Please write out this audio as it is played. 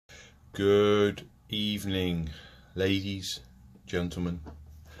Good evening, ladies, gentlemen.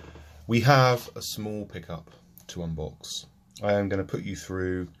 We have a small pickup to unbox. I am going to put you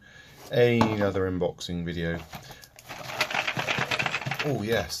through another unboxing video. Oh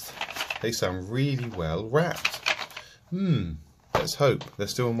yes, they sound really well wrapped. Let's hope they're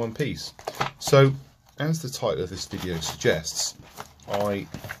still in one piece. So, as the title of this video suggests, I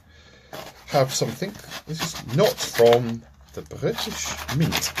have something. This is not from the British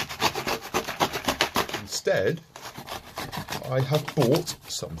Mint. Instead, I have bought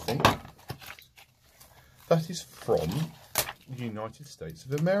something that is from the United States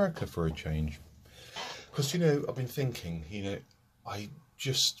of America for a change. Because, I've been thinking, I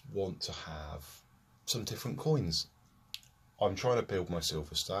just want to have some different coins. I'm trying to build my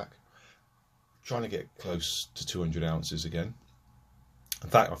silver stack, trying to get close to 200 ounces again. In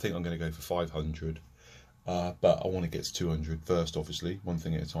fact, I think I'm going to go for 500, but I want to get to 200 first, obviously, one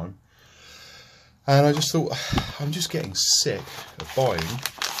thing at a time. And I just thought, I'm just getting sick of buying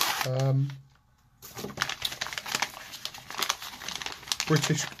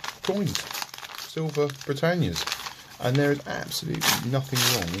British coins, silver Britannias. And there is absolutely nothing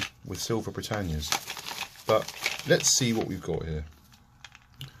wrong with silver Britannias. But let's see what we've got here.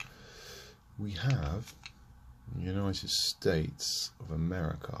 We have United States of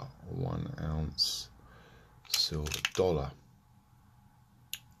America, 1 ounce silver dollar.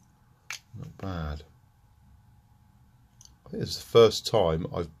 Not bad. I think it's the first time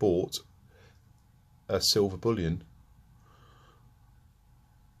I've bought a silver bullion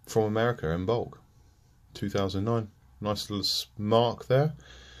from America in bulk. 2009. Nice little mark there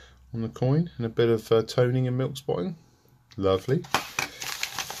on the coin and a bit of toning and milk spotting. Lovely.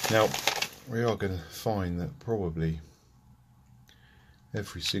 Now, we are going to find that probably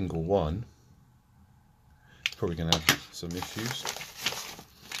every single one is probably going to have some issues.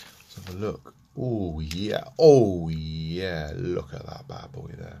 Let's have a look. Oh yeah, look at that bad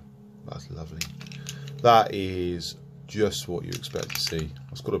boy there. That's lovely. That is just what you expect to see.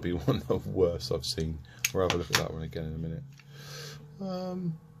 That's got to be one of the worst I've seen. We'll have a look at that one again in a minute.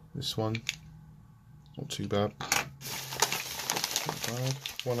 This one, not too bad. Not bad.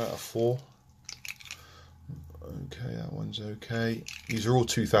 1 out of 4. Okay, that one's okay. These are all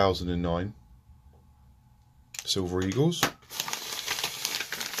 2009 Silver Eagles.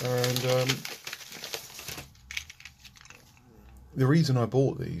 And the reason I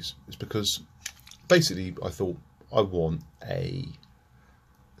bought these is because basically I thought I want a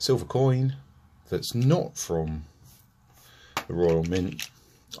silver coin that's not from the Royal Mint.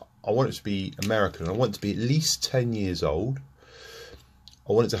 I want it to be American. I want it to be at least 10 years old.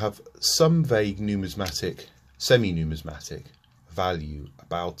 I want it to have some vague numismatic, semi-numismatic value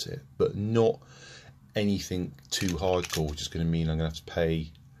about it, but not anything too hardcore, which is going to mean I'm going to have to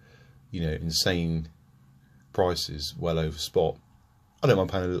pay, insane prices well over spot. I don't mind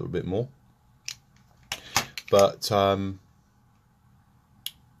paying a little bit more, but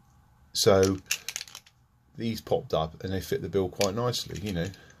so these popped up and they fit the bill quite nicely.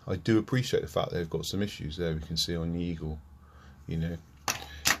 I do appreciate the fact they've got some issues there. We can see on the eagle,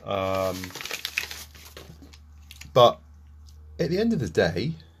 but at the end of the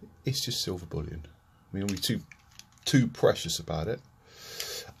day, it's just silver bullion. I mean, we're too precious about it.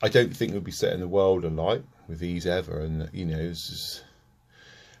 I don't think we'll be setting the world alight with these ever, and it's just,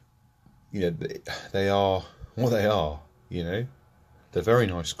 they are what they are. They're very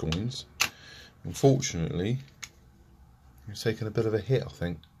nice coins. Unfortunately, we've taken a bit of a hit. I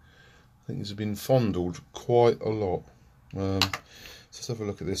think these have been fondled quite a lot. Let's have a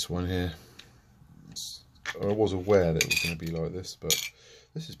look at this one here. I was aware that it was going to be like this, but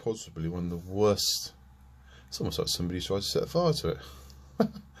this is possibly one of the worst. It's almost like somebody tried to set fire to it.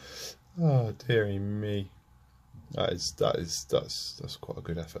 Oh dearie me. That's quite a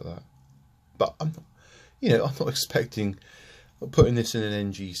good effort, that. But I'm not expecting putting this in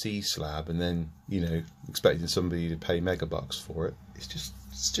an NGC slab and then expecting somebody to pay megabucks for it. It's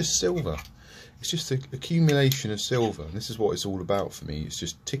just silver. It's just an accumulation of silver, and this is what it's all about for me. It's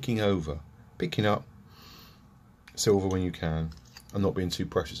just ticking over, picking up silver when you can, and not being too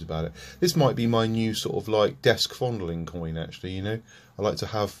precious about it. This might be my new sort of like desk fondling coin, actually. I like to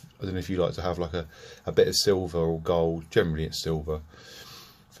have, I don't know if you like to have like a bit of silver or gold. Generally it's silver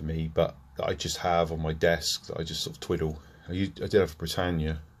for me, but that I just have on my desk that I just sort of twiddle. I did have a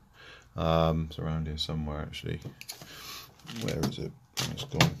Britannia. It's around here somewhere, actually. Where is it? It's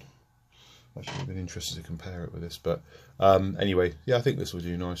gone. Actually, I've been interested to compare it with this, but anyway, yeah, I think this will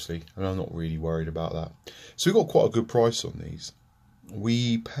do nicely, and I'm not really worried about that. So we got quite a good price on these.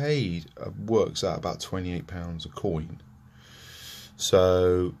 We paid, works out about £28 a coin.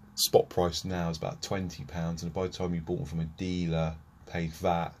 So spot price now is about £20, and by the time you bought them from a dealer, paid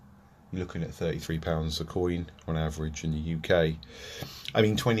VAT, you're looking at £33 a coin on average in the UK. I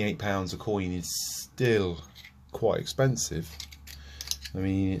mean, £28 a coin is still quite expensive. I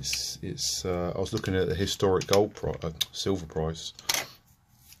mean, it's. I was looking at the historic silver price,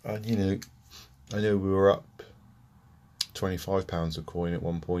 and you know, I know we were up £25 a coin at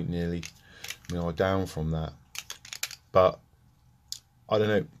one point nearly. We are down from that, but I don't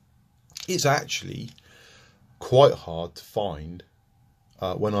know. It's actually quite hard to find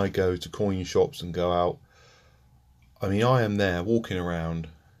when I go to coin shops and go out. I mean, I am there walking around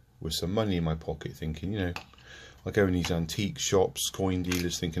with some money in my pocket thinking, you know, I go in these antique shops, coin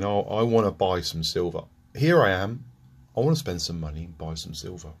dealers, thinking, oh, I want to buy some silver. Here I am, I want to spend some money and buy some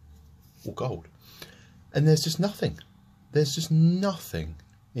silver or gold. And there's just nothing. There's just nothing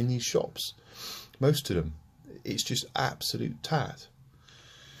in these shops. Most of them, it's just absolute tat.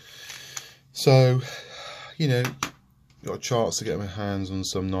 So, you know, got a chance to get my hands on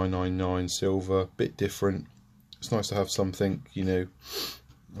some 999 silver, bit different. It's nice to have something, you know,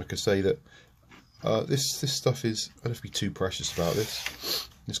 like I say that this stuff is, I don't have to be too precious about this.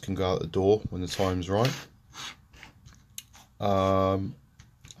 This can go out the door when the time's right. And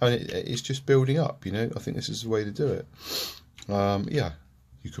it's just building up, you know. I think this is the way to do it. Yeah,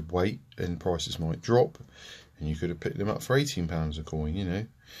 you could wait and prices might drop, and you could have picked them up for £18 a coin, you know.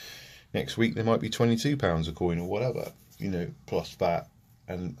 Next week they might be £22 a coin or whatever, you know, plus VAT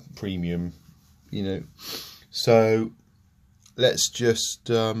and premium, you know. So let's just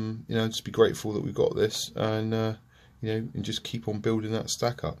you know, just be grateful that we've got this, and you know, and just keep on building that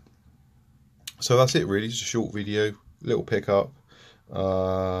stack up. So that's it really, just a short video, little pickup,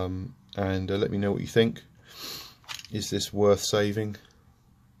 and let me know what you think. Is this worth saving?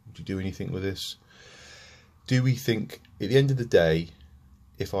 Would you do anything with this? Do we think at the end of the day,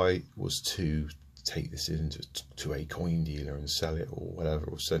 if I was to take this into a coin dealer and sell it or whatever,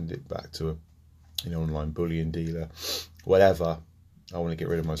 or send it back to an online bullion dealer, whatever, I want to get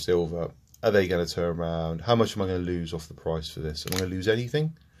rid of my silver, are they going to turn around? How much am I going to lose off the price for this? Am I going to lose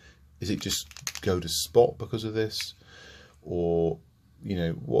anything? Is it just go to spot because of this? Or, you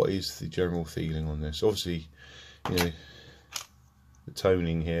know, what is the general feeling on this? Obviously, you know, the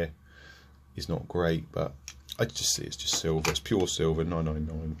toning here is not great, but I just see it's just silver. It's pure silver,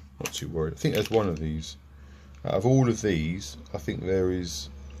 999. Not too worried. I think there's one of these. Out of all of these, I think there is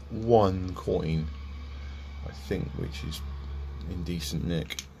one coin, I think, which is in decent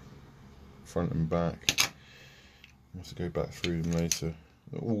nick, front and back. I have to go back through them later.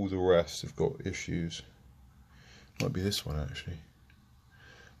 All the rest have got issues. Might be this one actually.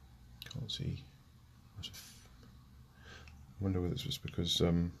 Can't see. I wonder whether it's just because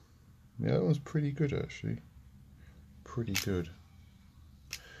yeah, that one's pretty good actually. Pretty good.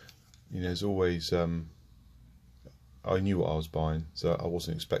 You know, there's always I knew what I was buying, so I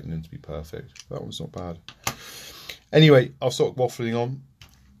wasn't expecting them to be perfect. That one's not bad. Anyway, I'll stop waffling on.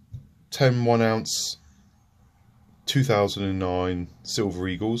 10 1 ounce 2009 Silver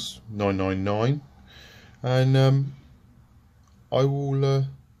Eagles 999, and I will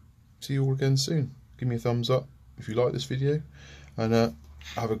see you all again soon. Give me a thumbs up if you like this video, and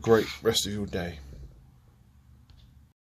have a great rest of your day.